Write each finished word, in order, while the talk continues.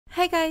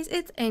Hey guys,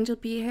 it's Angel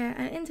B here,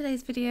 and in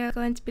today's video I'm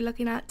going to be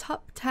looking at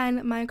top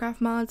 10 Minecraft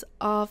mods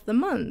of the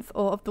month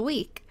or of the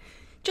week.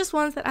 Just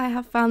ones that I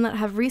have found that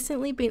have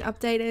recently been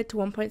updated to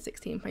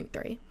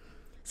 1.16.3.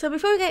 So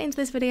before we get into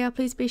this video,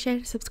 please be sure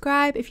to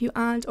subscribe if you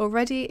aren't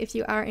already. If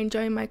you are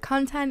enjoying my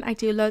content, I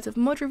do loads of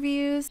mod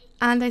reviews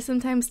and I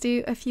sometimes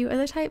do a few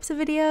other types of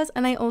videos,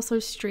 and I also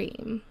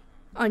stream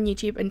on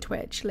YouTube and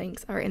Twitch.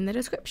 Links are in the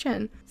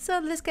description. So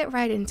let's get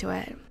right into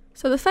it.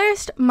 So the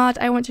first mod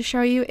I want to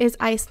show you is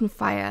Ice and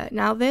Fire.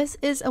 Now this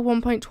is a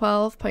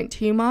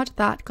 1.12.2 mod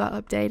that got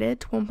updated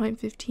to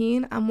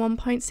 1.15 and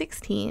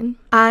 1.16,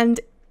 and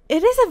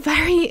it is a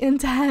very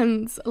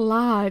intense,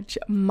 large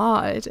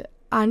mod,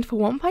 and for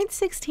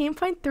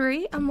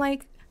 1.16.3 I'm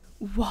like,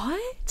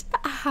 what?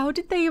 How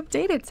did they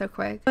update it so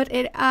quick? But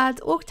it adds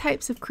all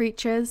types of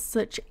creatures,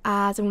 such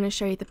as, I'm going to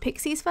show you the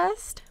pixies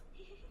first.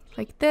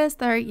 Like this,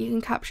 there you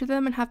can capture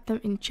them and have them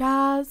in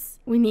jars.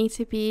 We need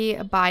to be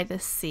by the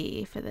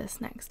sea for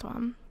this next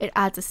one. It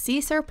adds a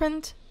sea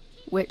serpent,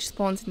 which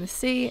spawns in the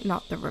sea,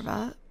 not the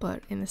river,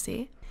 but in the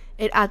sea.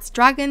 It adds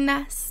dragon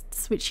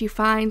nests, which you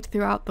find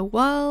throughout the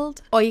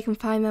world, or you can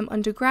find them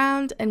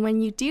underground, and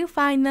when you do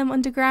find them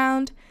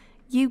underground,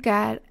 you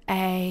get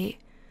a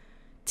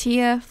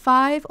tier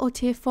 5 or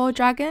tier 4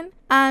 dragon,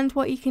 and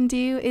what you can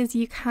do is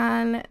you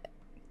can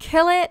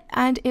kill it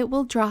and it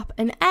will drop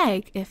an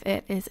egg if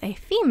it is a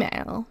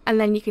female, and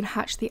then you can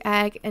hatch the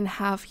egg and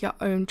have your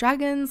own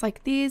dragons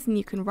like these, and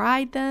you can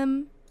ride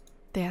them.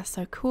 They are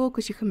so cool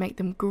because you can make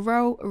them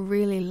grow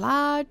really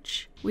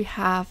large. We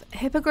have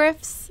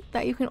hippogriffs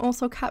that you can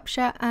also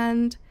capture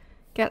and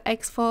get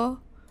eggs for.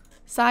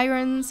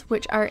 Sirens,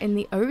 which are in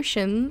the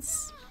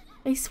oceans.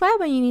 I swear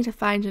when you need to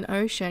find an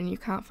ocean you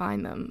can't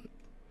find them.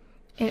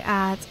 It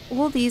adds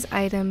all these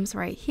items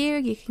right here.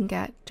 You can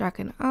get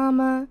dragon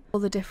armor,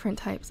 all the different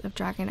types of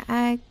dragon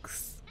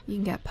eggs. You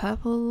can get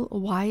purple,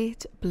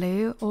 white,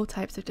 blue, all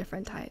types of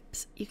different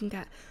types. You can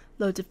get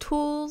loads of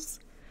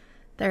tools.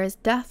 There is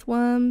death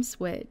worms,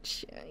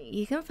 which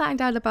you can find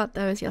out about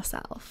those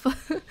yourself.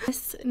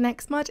 This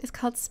next mod is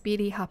called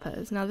Speedy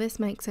Hoppers. Now this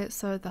makes it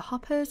so the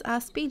hoppers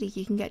are speedy.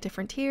 You can get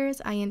different tiers,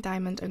 iron,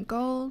 diamond, and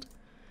gold.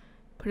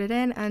 Put it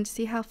in and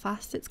see how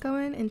fast it's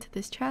going into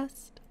this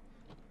chest.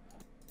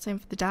 Same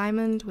for the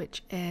diamond,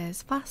 which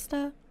is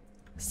faster.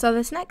 So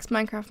this next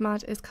Minecraft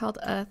mod is called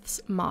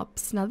Earth's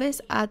Mobs. Now this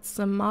adds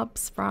some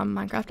mobs from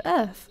Minecraft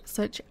Earth,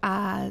 such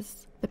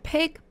as the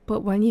pig,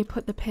 but when you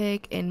put the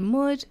pig in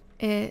mud,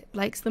 it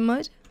likes the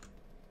mud.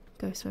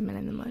 Go swimming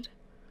in the mud.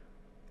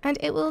 And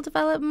it will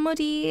develop a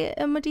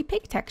muddy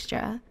pig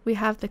texture. We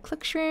have the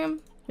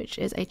Cluckshroom, which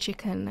is a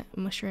chicken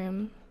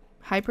mushroom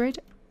hybrid.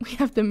 We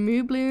have the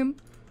Moo Bloom,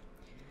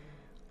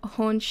 a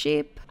horned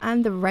sheep,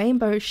 and the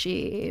rainbow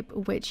sheep,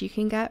 which you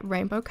can get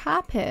rainbow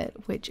carpet,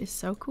 which is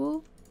so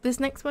cool. This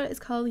next one is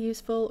called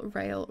Useful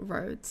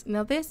Railroads.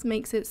 Now this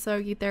makes it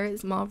so there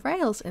is more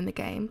rails in the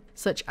game,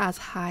 such as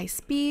high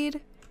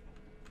speed.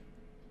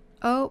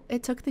 Oh,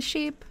 it took the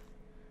sheep.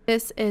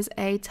 This is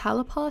a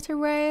teleporter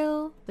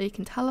rail that you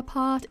can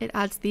teleport. It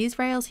adds these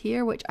rails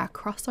here, which are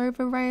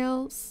crossover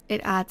rails.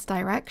 It adds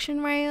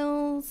direction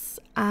rails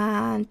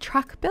and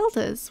track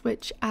builders,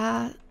 which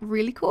are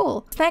really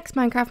cool. The next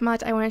Minecraft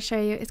mod I want to show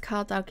you is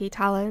called Doggy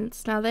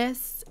Talents. Now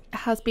this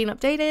has been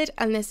updated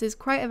and this is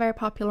quite a very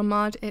popular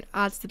mod. It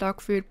adds the dog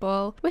food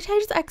ball, which I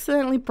just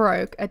accidentally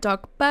broke, a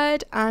dog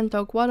bed and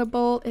dog water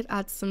bowl. It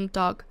adds some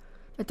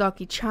a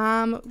doggy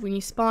charm. When you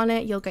spawn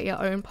it, you'll get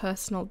your own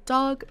personal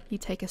dog. You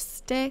take a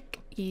stick,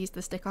 you use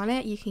the stick on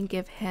it, you can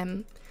give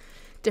him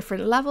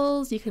different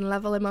levels. You can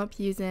level him up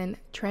using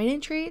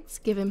training treats,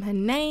 give him a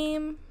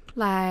name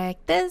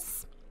like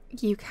this.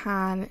 You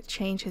can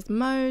change his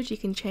mode, you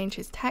can change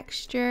his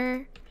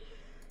texture,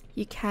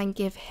 you can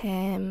give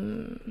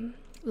him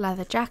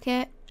leather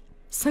jacket,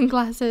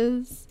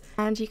 sunglasses,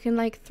 and you can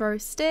like throw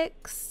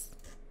sticks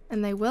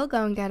and they will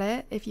go and get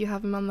it if you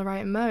have him on the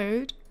right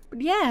mode.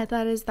 Yeah,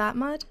 that is that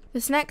mod.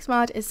 This next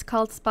mod is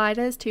called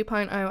Spiders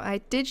 2.0. I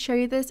did show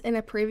you this in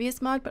a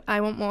previous mod, but I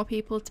want more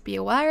people to be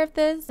aware of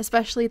this,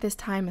 especially this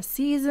time of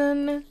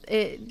season.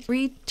 It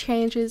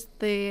re-changes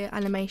the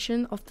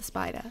animation of the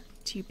spider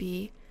to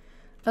be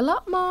a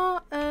lot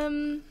more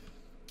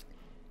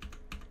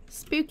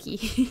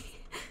spooky.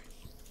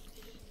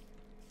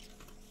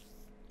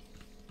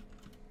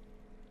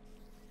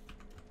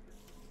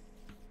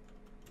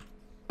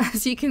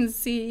 As you can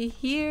see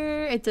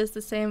here, it does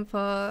the same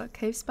for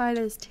cave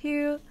spiders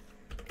too.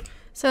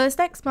 So this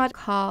next mod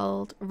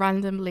called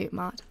Random Loot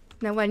Mod.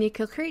 Now when you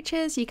kill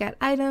creatures, you get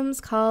items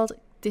called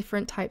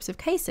different types of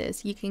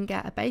cases. You can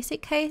get a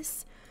basic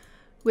case,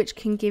 which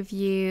can give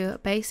you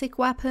basic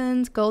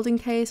weapons. Golden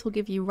case will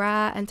give you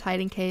rare, and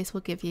Titan case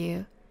will give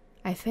you,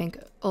 I think,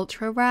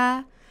 ultra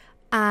rare.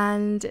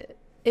 And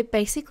it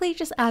basically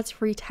just adds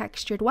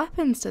retextured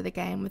weapons to the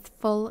game with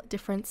full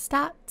different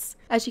stats.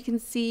 As you can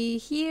see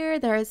here,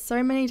 there are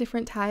so many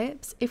different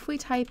types. If we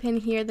type in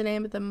here the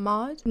name of the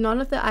mod,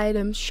 none of the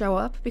items show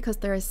up because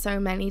there are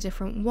so many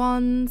different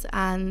ones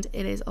and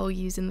it is all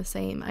using the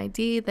same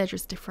ID. They're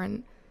just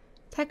different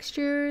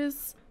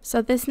textures.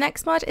 So this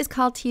next mod is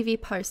called TV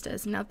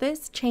Posters. Now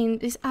this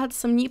adds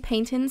some new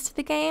paintings to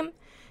the game.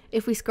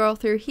 If we scroll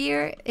through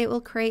here, it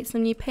will create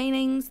some new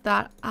paintings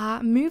that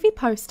are movie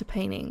poster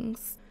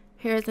paintings.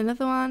 Here's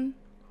another one.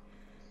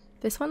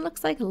 This one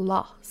looks like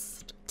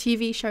Lost.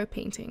 TV show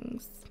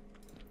paintings.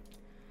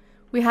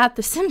 We have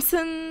The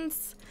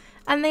Simpsons,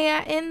 and they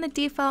are in the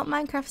default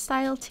Minecraft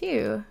style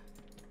too.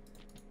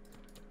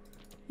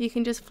 You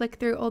can just flick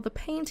through all the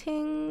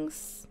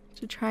paintings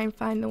to try and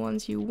find the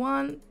ones you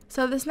want.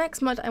 So this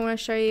next mod I want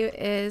to show you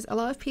is, a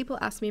lot of people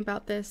ask me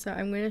about this, so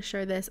I'm going to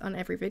show this on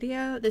every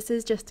video. This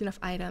is Just Enough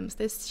Items.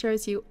 This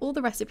shows you all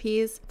the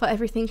recipes for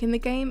everything in the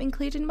game,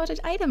 including modded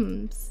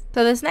items.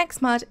 So this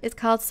next mod is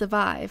called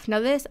Survive. Now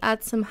this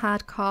adds some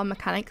hardcore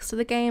mechanics to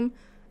the game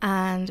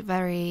and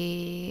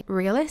very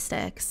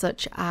realistic,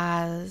 such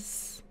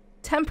as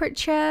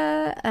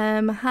temperature,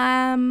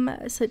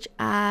 such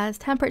as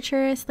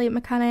temperature, sleep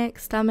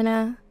mechanics,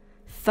 stamina,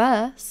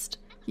 thirst.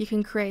 You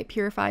can create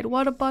purified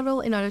water bottle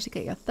in order to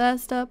get your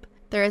thirst up.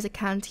 There is a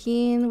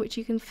canteen which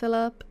you can fill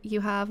up.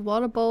 You have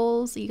water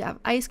bowls, you have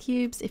ice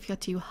cubes if you're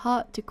too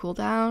hot to cool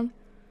down.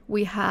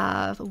 We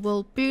have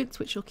wool boots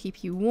which will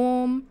keep you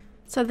warm.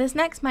 So this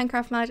next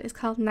Minecraft mod is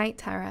called Night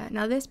Terror.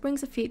 Now this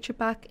brings a feature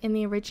back in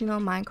the original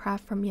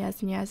Minecraft from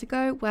years and years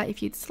ago, where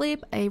if you'd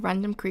sleep, a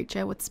random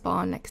creature would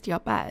spawn next to your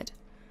bed.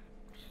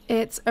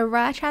 It's a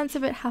rare chance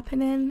of it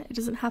happening. It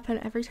doesn't happen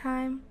every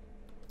time.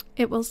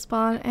 It will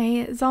spawn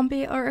a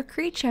zombie or a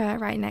creature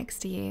right next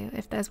to you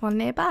if there's one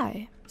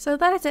nearby. So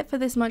that is it for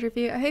this mod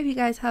review. I hope you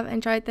guys have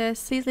enjoyed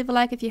this. Please leave a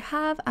like if you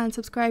have and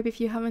subscribe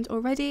if you haven't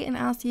already, and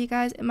I'll see you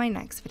guys in my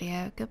next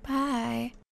video. Goodbye.